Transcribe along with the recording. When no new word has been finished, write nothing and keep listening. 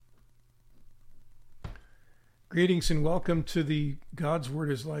Greetings and welcome to the God's Word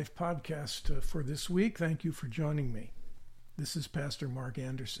is Life podcast for this week. Thank you for joining me. This is Pastor Mark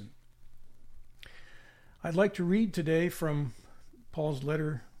Anderson. I'd like to read today from Paul's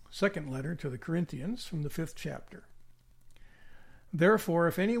second letter to the Corinthians from the 5th chapter. Therefore,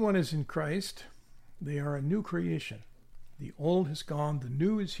 if anyone is in Christ, they are a new creation. The old has gone, the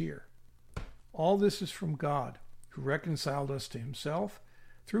new is here. All this is from God, who reconciled us to himself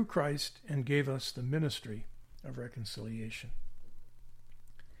through Christ and gave us the ministry of reconciliation.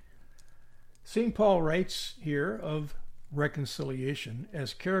 St. Paul writes here of reconciliation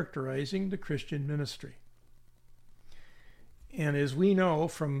as characterizing the Christian ministry. And as we know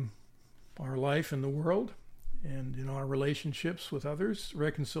from our life in the world and in our relationships with others,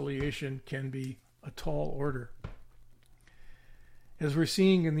 reconciliation can be a tall order. As we're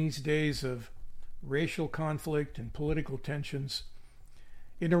seeing in these days of racial conflict and political tensions,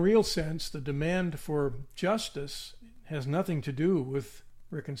 in a real sense, the demand for justice has nothing to do with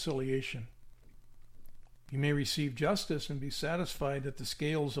reconciliation. You may receive justice and be satisfied that the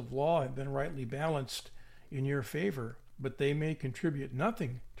scales of law have been rightly balanced in your favor, but they may contribute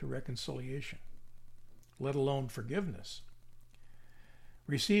nothing to reconciliation, let alone forgiveness.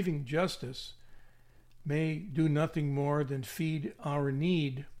 Receiving justice may do nothing more than feed our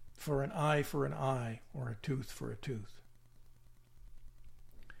need for an eye or a tooth for a tooth.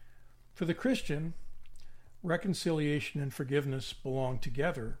 For the Christian, reconciliation and forgiveness belong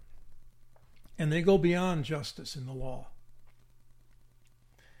together, and they go beyond justice in the law.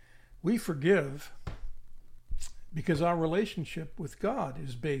 We forgive because our relationship with God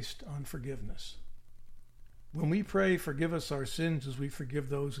is based on forgiveness. When we pray, forgive us our sins as we forgive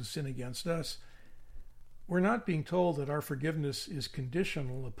those who sin against us, we're not being told that our forgiveness is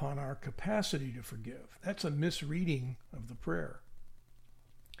conditional upon our capacity to forgive. That's a misreading of the prayer.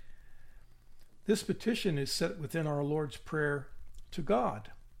 This petition is set within our Lord's Prayer to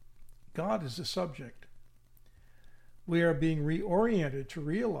God. God is the subject. We are being reoriented to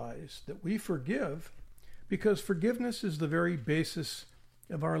realize that we forgive because forgiveness is the very basis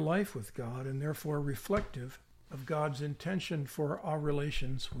of our life with God and therefore reflective of God's intention for our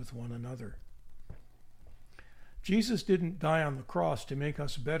relations with one another. Jesus didn't die on the cross to make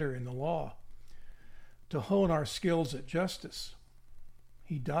us better in the law, to hone our skills at justice.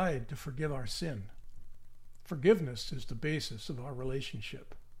 He died to forgive our sin. Forgiveness is the basis of our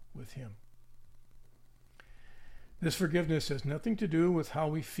relationship with him. This forgiveness has nothing to do with how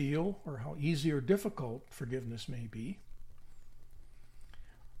we feel or how easy or difficult forgiveness may be.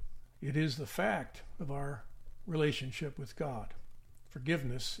 It is the fact of our relationship with God.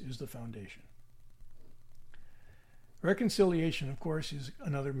 Forgiveness is the foundation. Reconciliation, of course, is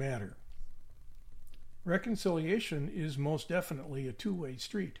another matter. Reconciliation is most definitely a two-way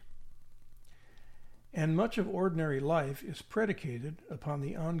street. And much of ordinary life is predicated upon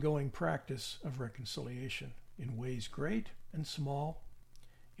the ongoing practice of reconciliation in ways great and small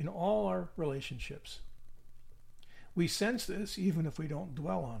in all our relationships. We sense this even if we don't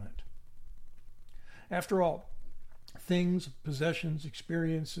dwell on it. After all, things, possessions,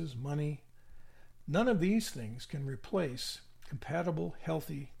 experiences, money, none of these things can replace compatible,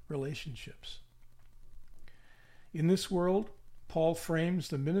 healthy relationships. In this world, Paul frames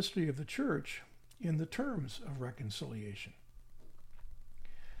the ministry of the church in the terms of reconciliation.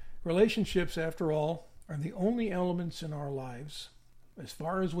 Relationships, after all, are the only elements in our lives, as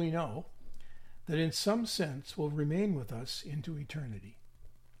far as we know, that in some sense will remain with us into eternity.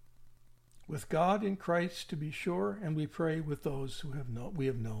 With God in Christ, to be sure, and we pray with those who we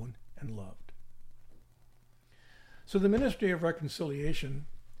have known and loved. So the ministry of reconciliation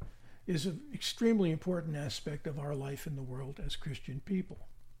is an extremely important aspect of our life in the world as Christian people.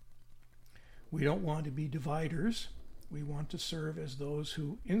 We don't want to be dividers. We want to serve as those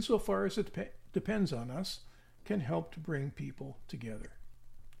who, insofar as it depends on us, can help to bring people together.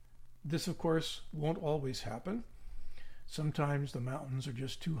 This, of course, won't always happen. Sometimes the mountains are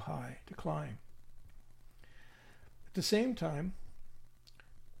just too high to climb. At the same time,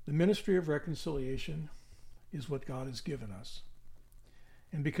 the ministry of reconciliation is what God has given us.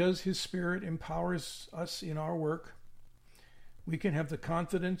 And because his Spirit empowers us in our work, we can have the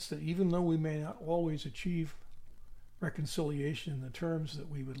confidence that even though we may not always achieve reconciliation in the terms that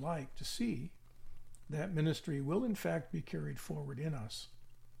we would like to see, that ministry will in fact be carried forward in us.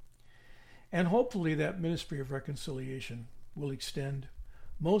 And hopefully that ministry of reconciliation will extend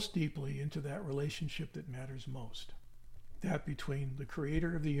most deeply into that relationship that matters most, that between the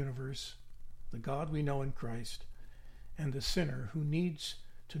Creator of the universe, the God we know in Christ, and the sinner who needs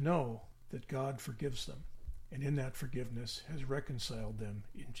to know that God forgives them, and in that forgiveness has reconciled them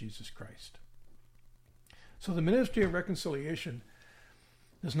in Jesus Christ. So the ministry of reconciliation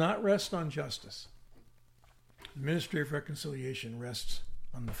does not rest on justice. The ministry of reconciliation rests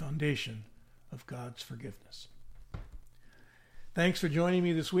on the foundation of God's forgiveness. Thanks for joining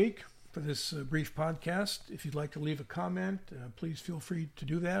me this week for this brief podcast. If you'd like to leave a comment, please feel free to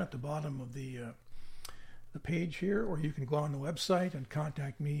do that at the bottom of the page here, or you can go on the website and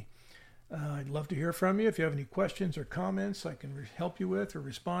contact me. I'd love to hear from you. If you have any questions or comments I can help you with or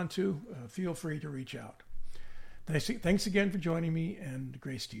respond to, feel free to reach out. Thanks again for joining me, and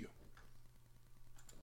grace to you.